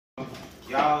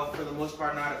Y'all, for the most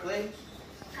part, know how to play?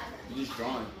 You just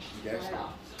drawing, I guess.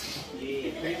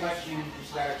 Yeah, pretty much you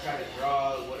just gotta try to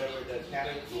draw whatever the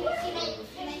category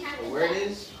the word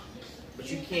is, but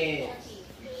you can't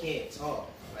talk.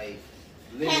 Like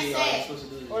literally all you're supposed to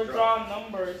do is or draw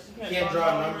numbers. You can't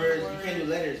draw numbers. You can't do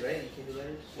letters, right? You can't do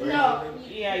letters? Words, no.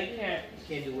 Yeah, you can't. You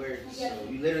can't do words. So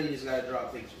you literally just gotta draw a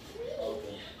picture.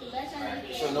 Okay.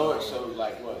 Right. So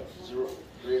like what?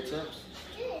 3 attempts?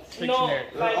 No,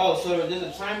 like, so there's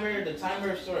a timer. The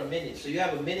timer is sort of minutes. So you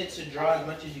have a minute to draw as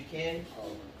much as you can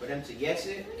for them to guess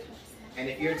it. And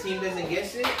if your team doesn't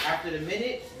guess it, after the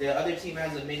minute, the other team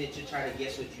has a minute to try to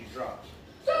guess what you draw.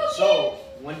 So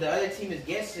when the other team is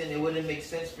guessing, it wouldn't make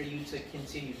sense for you to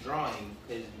continue drawing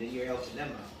because then you're helping them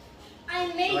out.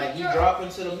 So like you draw up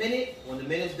until the minute. When the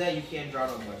minute's done, you can't draw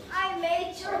no more. I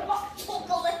made your hot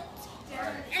chocolate.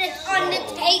 And it's on the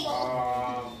table.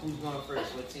 Who's going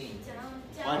first? What team?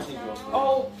 My team goes first.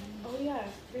 Oh yeah.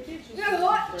 Your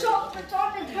hot chocolate's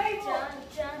on the table.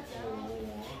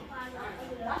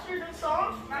 That's your new song?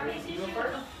 You go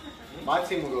first? My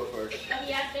team will go first.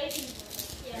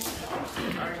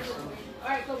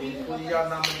 Alright, who do y'all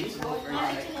nominate to go first?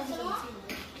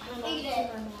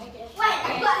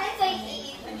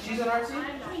 She's on our team?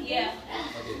 Yeah.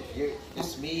 Okay,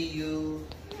 it's me, you.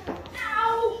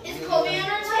 Is Kobe on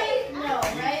our team? No,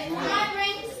 right?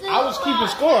 I was keeping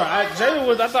score. I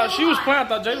thought she was playing. I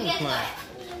thought Jada was playing.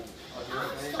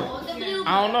 I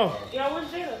don't know. Yeah, where's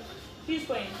Jada? He's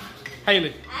playing.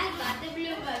 Haley. I got the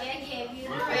blue bug. I gave you the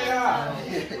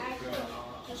red.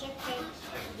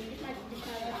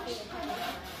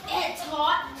 It's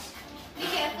hot. Be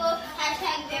careful.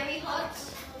 Hashtag very hot.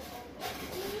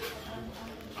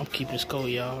 I'm keeping score,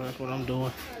 y'all. That's what I'm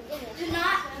doing. Do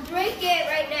not break it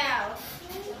right now.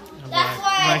 I'm That's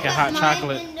why I drinking put hot mine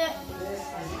chocolate. in the...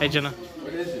 Hey, Jenna.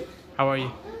 What is it? How are you?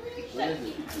 What is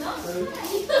it?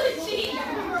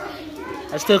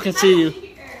 I still can see you.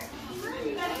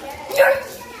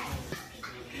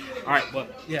 All right, but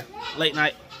yeah, late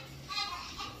night.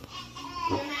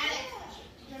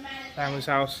 Family's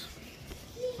house.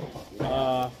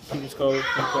 Keeping score. We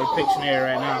play Pictionary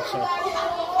right now, so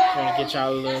I'm gonna get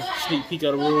y'all a little sneak peek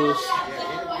of the rules.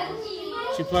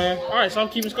 She playing? All right, so I'm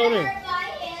keeping score then.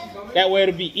 That way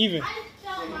it'll be even.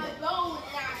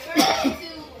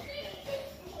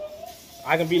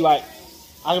 I can be like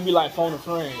phone a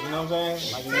friend, you know what I'm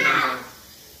saying? Like,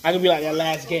 I can be like that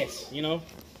last guess, you know?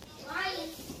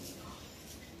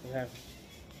 What happened?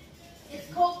 It's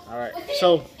Kobe. All right,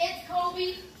 so It's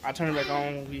Kobe. I turn it back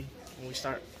on when we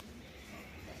start.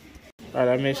 All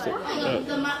right, I missed it.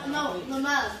 The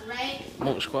mug, right?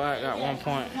 Mook Squad got 1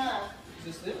 point.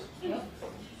 Is this?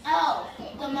 Oh,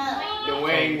 the mug. The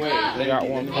way. They got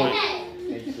 1 point.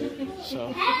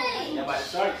 So Yeah, but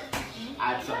start.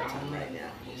 I'd start time right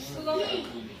now.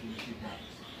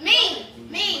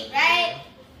 Me, right?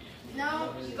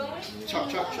 No, you going? Chop,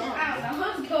 chop, chop. I don't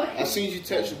know who's going. As soon as you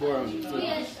touch the board, I'm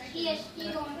free. He is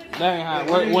going. that ain't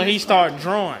how. When he started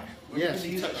drawing. Yes,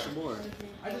 you touch the board.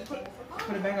 I just put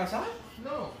it back outside?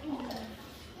 No.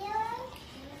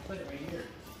 Put it right here.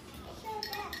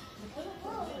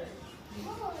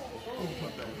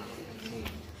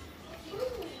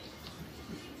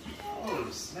 Oh,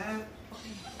 snap.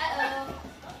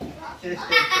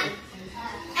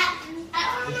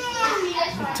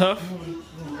 Tough.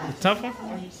 Tough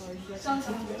one.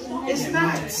 It's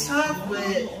not tough, but I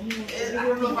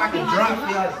don't know if I can drop for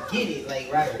y'all to get it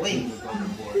like right away.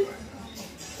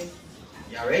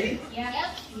 Y'all ready?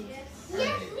 Yeah. There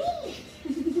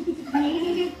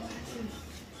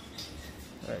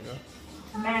you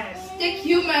go. Man. Stick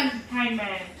human.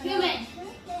 Hangman. Human.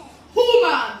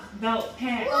 Belt.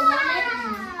 Pants.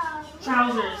 Wow.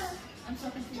 Trousers. I'm so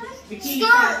confused. Bikini Skirt.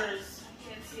 trousers.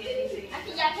 Can't see anything.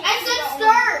 I said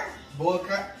skirt. Boy,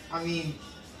 I mean,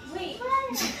 Wait.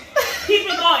 Keep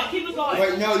it going. Keep it going.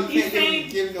 Wait, no, you He's can't saying,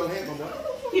 give no hint, my boy.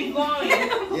 keep going.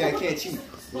 Yeah, I can't cheat.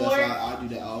 Yes, I'll do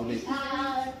that all day.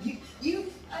 you. Keep going.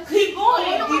 Keep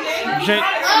going.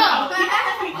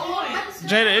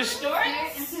 Jada, it's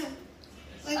Shorts.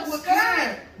 Like what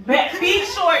kind? Big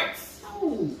shorts.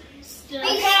 No. Skirt. It's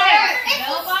a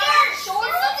skirt.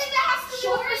 Short. Something that has to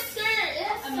short skirt. It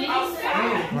has to be a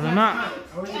skirt. well, they're not.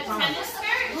 What are you talking about?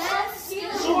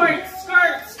 Shorts.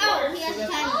 Skirts. Oh, he has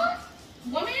time.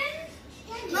 Woman?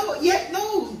 No, yeah,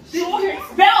 no. Shorts.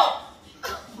 Belt.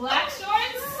 Black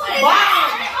shorts.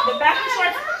 Bottom. The back of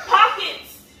shorts. Pockets.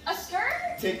 A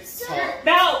skirt? TikTok.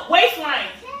 Belt. Waistline.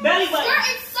 Belly button. Skirt.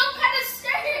 It's some kind of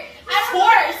skirt.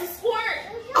 Sport. It's a sport.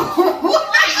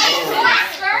 Short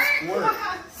skirt.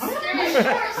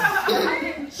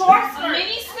 Short A skirt.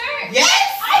 mini skirt? Yes.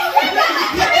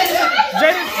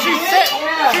 Jada, she said.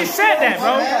 that,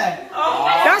 bro.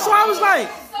 That's why I was like.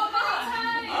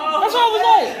 That's why I was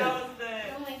like.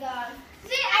 Oh my god.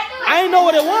 I didn't know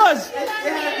what it was.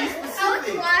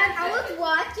 I was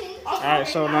watching. All right,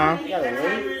 so now.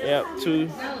 Yep, 2,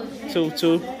 2,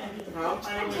 2. Which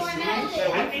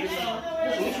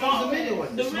one's the middle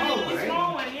one? The small one, right?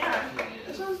 Small one, yeah.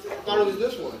 I thought it was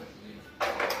this one.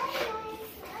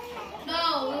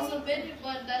 No, it was a big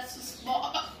one that's too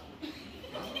small.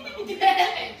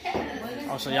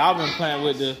 Oh, so y'all been playing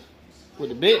with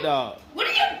the big dog. What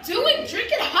are you doing?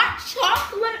 Drinking hot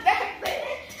chocolate back there?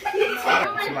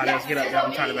 Somebody else get up there.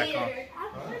 I'm turning it back on.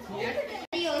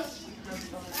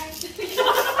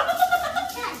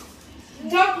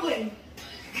 Dumpling.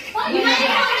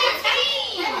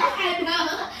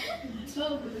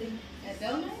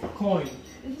 Coin.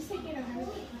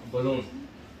 Balloon.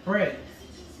 Bread.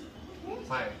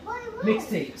 Fire.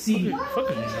 Mixtape. CD.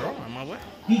 Fucking drawing my way.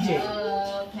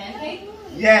 DJ. Pancake?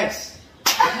 Yes.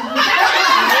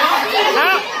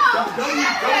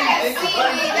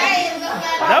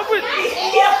 That was,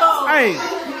 hey,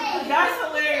 That's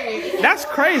hilarious. that's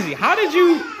crazy. How did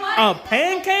you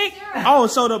pancake? Oh,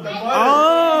 so the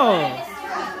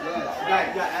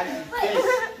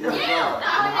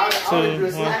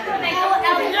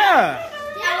yeah.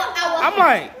 I'm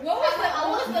like, What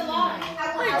was the line?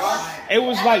 it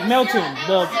was like melting,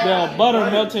 the butter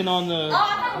melting on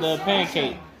the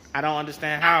pancake. I don't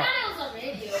understand how. I thought it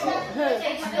was a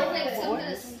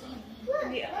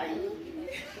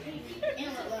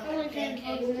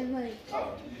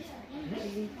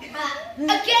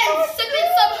again, sipping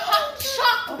some hot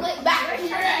chocolate back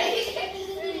here.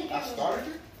 I started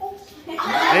it. They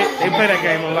play that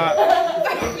game a lot. Are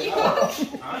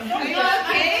you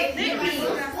okay?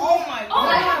 Oh my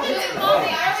god.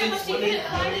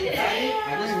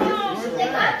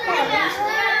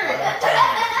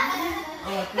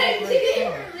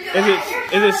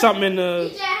 Is it something in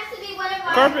the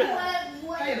carpet?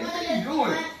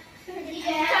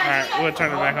 Alright, we'll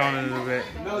turn it back on in a little bit.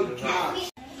 No, you can't.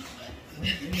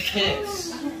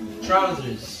 Pants,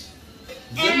 trousers,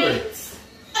 zipper,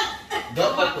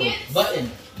 belt buckle,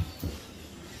 button,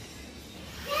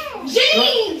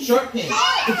 Jeans! short pants,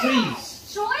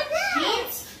 capris,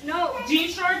 Jeans? No, jean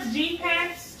shorts, jean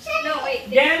pants, No, wait.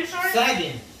 denim shorts,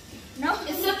 sagging, No,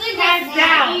 it's something Hands that's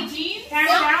down. Jeans? hands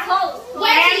No, down, clothes.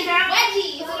 Hands Wedgie. down.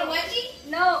 Wedgie. Is it a wedgie?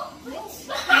 No.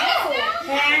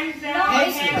 hands down,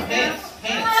 pants, hands down.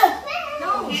 pants,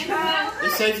 No.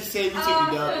 It's safe to say we took it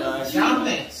down, guys. down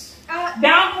pants,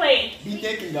 Downplay. Be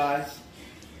thinking, guys.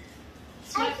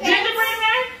 Gingerbread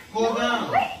man? pull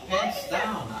down, pants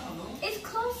down. It's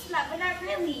close, like, but not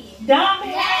really. Dumb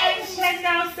pants, head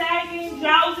down sagging,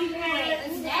 drowsy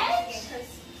pants.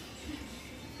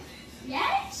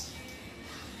 Yes?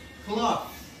 Pull off,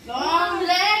 Long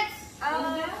legs.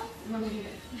 Down?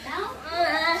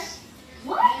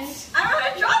 What? I don't know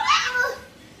how to draw that.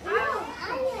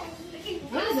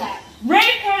 What is that?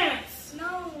 Ray pants.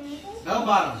 No. bell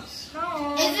bottoms,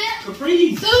 No. Is it?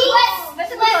 capris.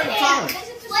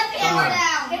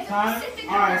 Time.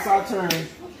 Alright, it's our turn.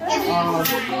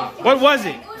 What was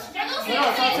it? Y'all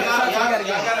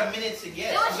got a minute to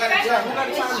guess. You gotta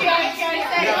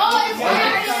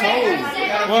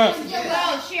What?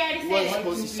 You wasn't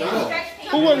supposed to say that.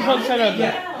 Who wasn't supposed to say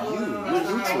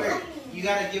that? You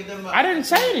gotta give them. I didn't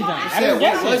say anything. I didn't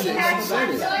guess What was it. it? You said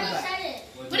it.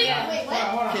 What do you wait,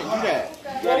 what? Can't do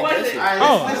that. What was it?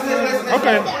 Oh,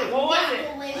 okay. What was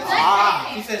it?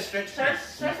 He said stretch.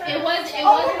 It wasn't her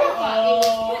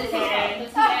fault. It was his fault. Because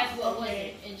he asked what was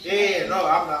it. And she Yeah, no,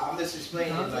 I'm just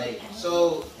explaining. Like,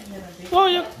 so Well,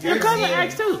 your cousin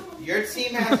asked too. your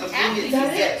team has a minute to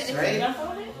guess, right?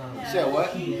 You said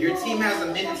what? Your team has a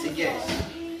minute to guess.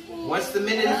 Once the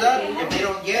minute is up, if they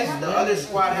don't guess, the other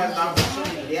squad has the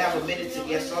opportunity. They have a minute to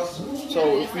guess also.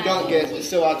 So if we don't get, it's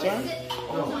still our turn?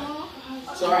 No.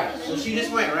 So alright, so she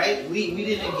just went, right? We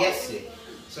didn't guess it.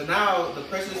 So now the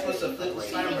person's supposed to flip the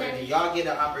timer and y'all get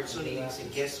an opportunity to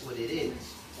guess what it is.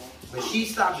 But she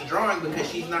stops drawing because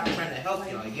she's not trying to help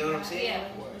y'all. You know what I'm saying?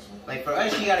 Like for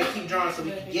us, she gotta keep drawing so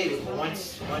we can get it. But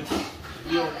once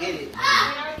we don't get it,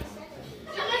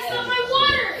 messed up my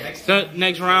water.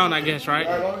 Next round, I guess, right?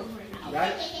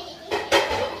 right?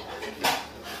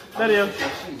 That is.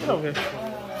 Okay.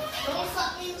 Don't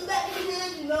suck me into that.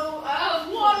 No,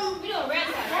 water. We don't red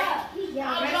side, right?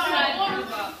 Yeah, red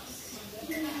side.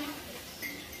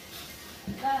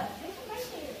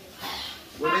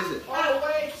 What is it? Oh,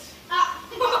 wait.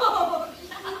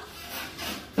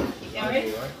 Yeah,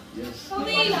 ready? Yes.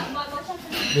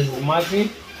 This is my team.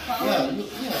 Yeah.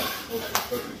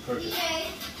 Perfect. Okay.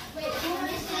 Wait,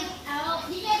 this thing out.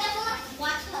 You guys have to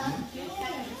watch her.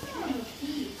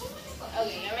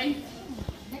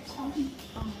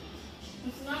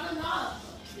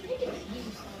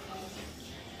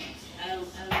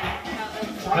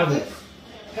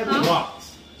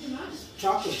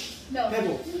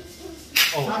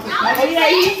 Oh yeah,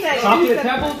 he said. Chocolate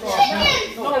pebbles?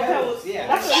 No pebbles. Yeah.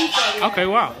 That's what he said. Okay,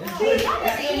 wow. What?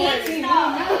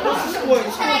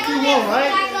 It's going 3-1,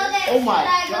 right? Oh my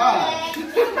God.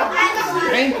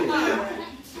 Thank you.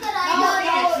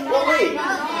 Oh, wait.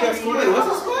 What's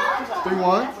the score?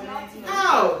 3-1.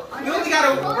 No. You only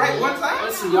got to write one time?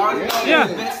 Listen, y'all Yeah.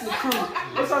 the best in the crew.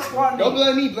 What's our squad Don't name?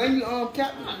 blame me. Blame you,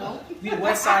 Captain. We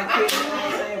West Side kids, you know what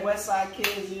I'm saying? West Side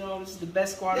kids, you know, this is the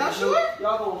best squad in Y'all the crew. sure?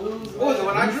 Y'all gonna lose. What was it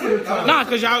when I drew? Nah,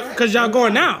 cause y'all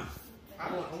going now.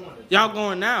 Y'all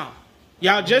going now.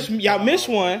 Y'all missed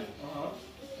one,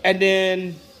 and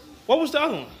then what was the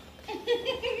other one?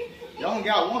 Y'all only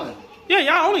got one. Yeah,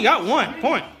 y'all only got 1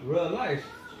 point. Real life.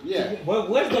 Yeah.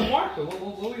 Where's the marker?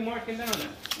 What we marking down at?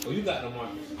 Oh, you got the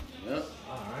marker. Yep.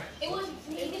 Alright. It was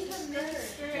the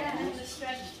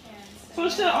stretch pants. So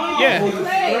it's still on. Yeah.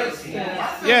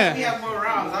 Yeah. We have more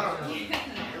rounds. I don't.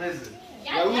 Listen.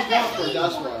 Yeah, we was going for it,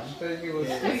 that's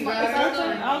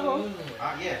why. I'll go.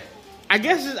 Yeah. I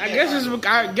guess it's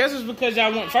because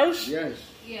y'all went first. Yes.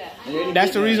 Yeah.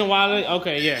 That's the reason why.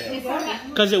 Okay, yeah.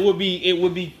 Because it would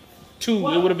be 2.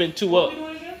 It would have been 2 up.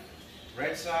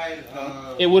 Red side.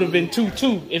 It would have been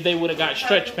 2-2 if they would have got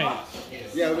stretch pants.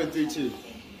 Yeah, it went 3-2.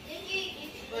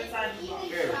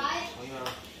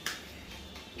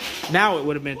 Now it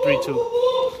would have been 3-2.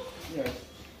 Yeah.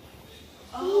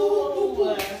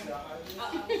 Oh.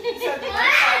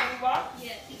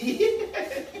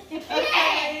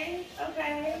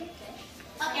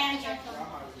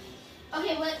 Okay.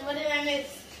 Okay, what did I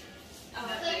miss?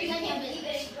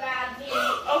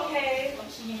 Okay.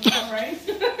 Alright.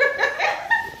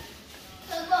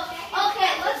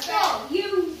 Okay, let's go.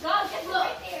 You got it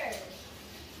right there.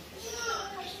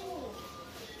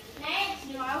 Next,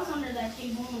 I was under that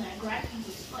table and I grabbed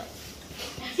people's foot.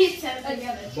 He said it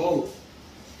together. Boat.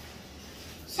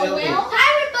 A whale?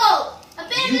 Pirate boat.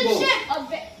 Abandoned ship. A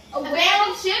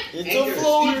abandoned ship. It's a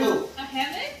floater. A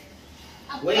hammock?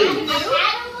 Wait. A canoe?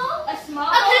 A small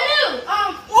boat? A canoe.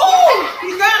 Ooh!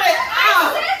 You got it!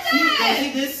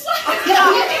 See this?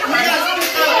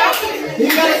 You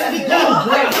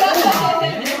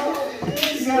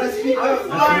gotta speak up.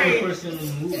 Sorry.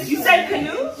 You said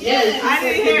canoe? Yes. I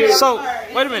didn't hear it. So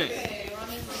Sorry. wait a minute.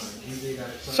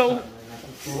 So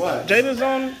What? Jada's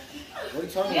on What are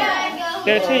you talking about? Yeah,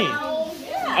 their team.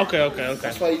 yeah. Okay.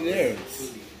 That's why you're there.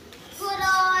 Could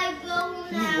I go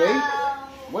now?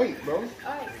 Wait, bro. Wait,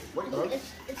 bro. Bro, wait,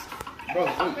 bro.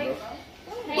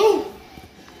 Boom.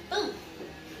 Boom.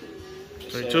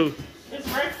 3-2. It's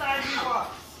right side of the box.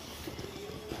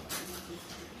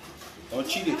 Don't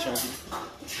cheat it, Chunky.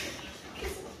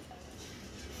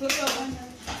 Flip up one.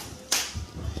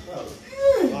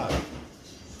 Why?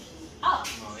 No,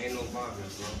 ain't no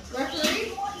bombers, bro.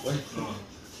 Referee? Wait.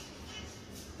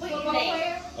 Wait,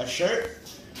 A shirt?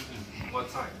 One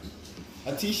time. A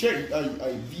t-shirt?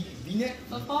 A V-neck?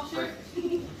 Football shirt?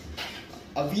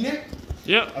 A V-neck?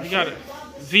 Yep, you got it.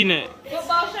 V-neck.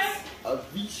 Football shirt? A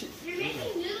V-shirt? You're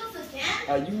making noodles again?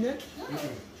 A U-neck?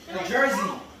 A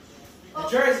jersey. A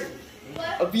jersey.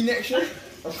 A V-neck shirt?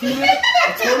 A V-neck?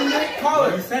 A turtleneck?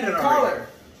 Collar. You said it already. Collar.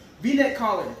 V-neck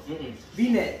collar. Mm-mm.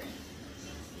 V-neck.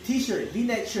 T-shirt.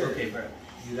 V-neck shirt. Okay, bro.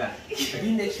 You got it.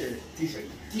 V-neck shirt. T-shirt.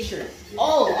 T-shirt.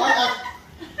 Oh,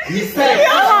 He said it.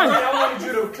 Alright. I wanted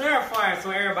you to clarify it so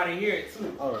everybody hear it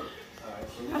too. Alright.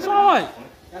 That's all right.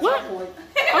 That's What? my point.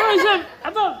 Alright, so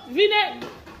I thought V-neck.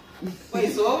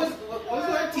 Wait, so what was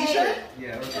that t-shirt?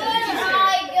 Yeah. Could I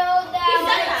go down?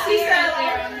 She said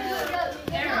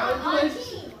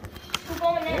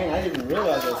Man, I didn't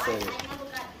realize I said it.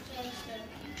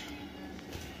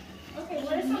 Okay,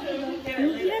 what is something? Get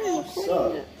it later. What's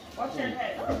up? Watch your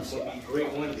head. This will be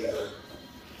great one day.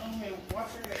 Okay, watch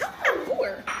your head.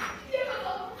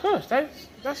 Gosh,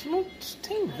 that's Moot's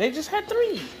team. They just had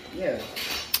 3. Yeah.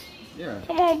 Yeah.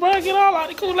 Come on, bro, get all out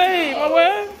the Kool-Aid, my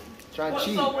boy. Try and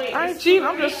cheat. So wait. I ain't cheating.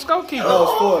 I'm just a scorekeeper.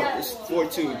 No, it's 4.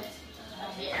 It's 4-2.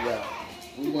 Yeah.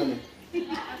 We winning.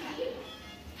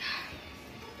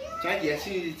 Jackie, I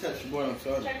see you touch the board. I'm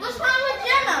sorry. What's wrong with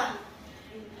Jenna?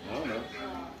 I don't know.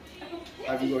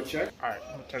 Have you go check? All right,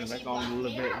 I'm gonna turn it back on a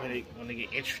little bit when they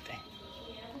get interesting.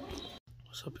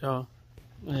 What's up, y'all?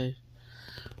 Hey,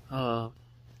 so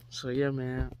yeah,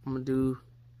 man, I'm gonna do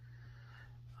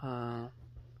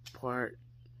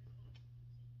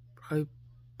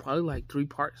probably like 3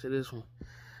 parts of this one.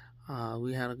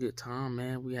 We had a good time,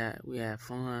 man. We had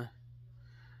fun.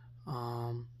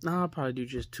 I'll probably do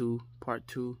just part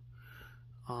 2.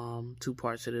 2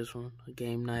 parts of this one. A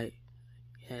game night.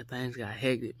 Yeah, things got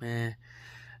hectic, man.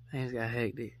 Things got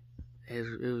hectic.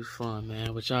 It was fun,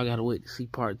 man. But y'all gotta wait to see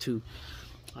part 2.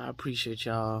 I appreciate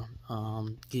y'all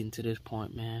getting to this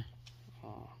point, man.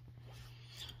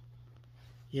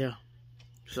 yeah.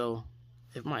 So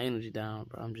if my energy down,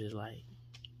 bro, I'm just like,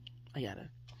 I got a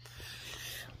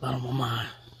lot on my mind.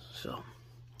 So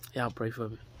y'all pray for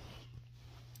me.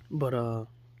 But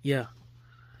yeah.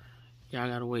 Y'all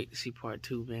gotta wait to see part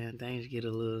 2, man. Things get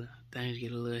a little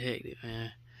hectic,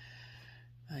 man.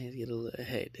 Things get a little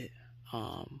hectic.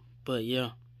 But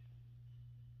yeah.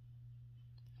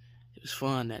 It was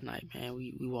fun that night, man.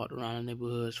 We walked around the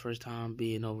neighborhoods, first time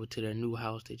being over to their new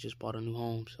house. They just bought a new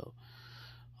home, so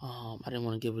I didn't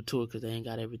want to give a tour because they ain't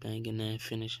got everything in there and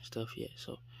finished and stuff yet.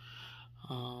 So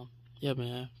yeah,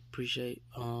 man, appreciate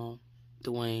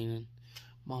Dwayne and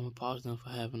Mom and Pops them for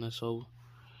having us over.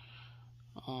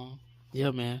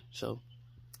 Yeah, man. So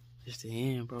it's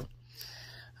the end, bro.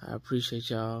 I appreciate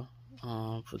y'all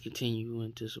for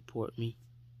continuing to support me.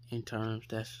 In terms,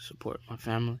 that's to support my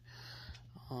family.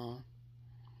 On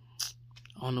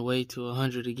the way to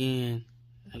 100 again,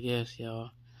 I guess,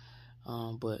 y'all.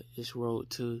 But this road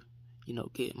to,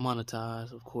 get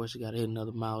monetized. Of course, you gotta hit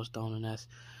another milestone, and that's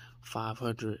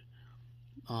 500.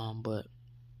 But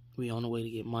we on the way to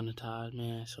get monetized,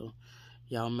 man. So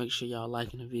y'all make sure y'all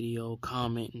liking the video,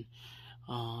 commenting,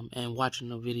 and watching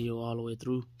the video all the way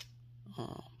through,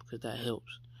 because that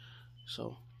helps.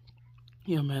 So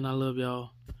yeah, man, I love y'all.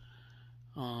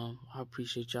 I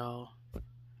appreciate y'all.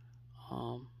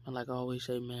 And like I always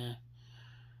say, man,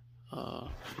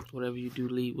 whatever you do,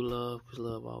 lead with love, because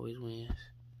love always wins.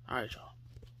 All right, y'all.